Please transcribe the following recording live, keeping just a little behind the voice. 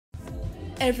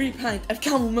every pint of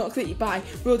camel milk that you buy,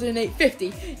 we'll donate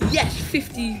 50, yes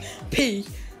 50p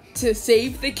to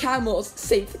save the camels.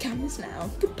 Save the camels now.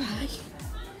 Goodbye.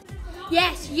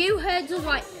 Yes, you heard us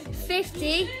right.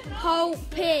 50 whole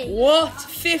p. What?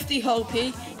 50 whole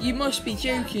p? You must be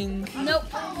joking. Nope,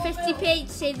 50p to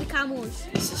save the camels.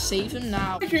 So save them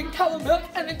now. Drink camel milk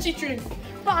energy drink.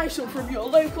 Buy some from your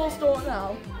local store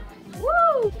now.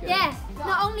 Woo! Yeah,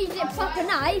 not only is it proper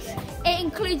nice, it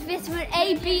includes vitamin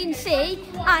A, B and C,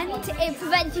 and it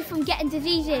prevents you from getting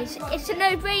diseases. It's a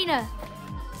no-brainer.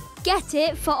 Get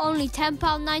it for only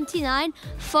 £10.99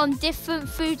 from different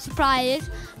food suppliers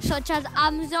such as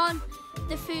Amazon,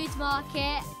 the Food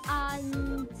Market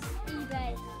and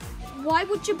eBay. Why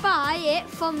would you buy it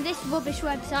from this rubbish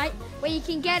website where you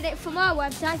can get it from our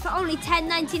website for only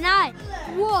 £10.99?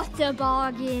 What a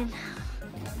bargain!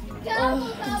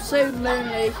 Oh, I'm so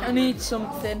lonely. I need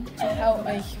something to help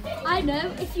me. I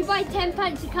know, if you buy 10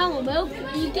 pints of camel milk,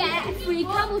 you get a free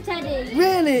camel teddy.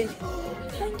 Really?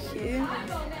 Thank you.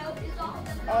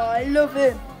 Oh, I love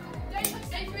him.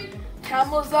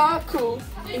 Camels are cool.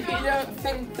 If you don't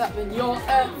think that, then you're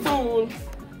a fool.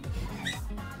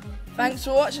 Thanks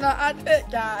for watching our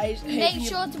advert, guys. Make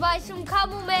sure to buy some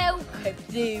camel milk. Hope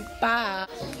you do. Bye.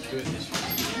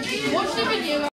 Watch the video.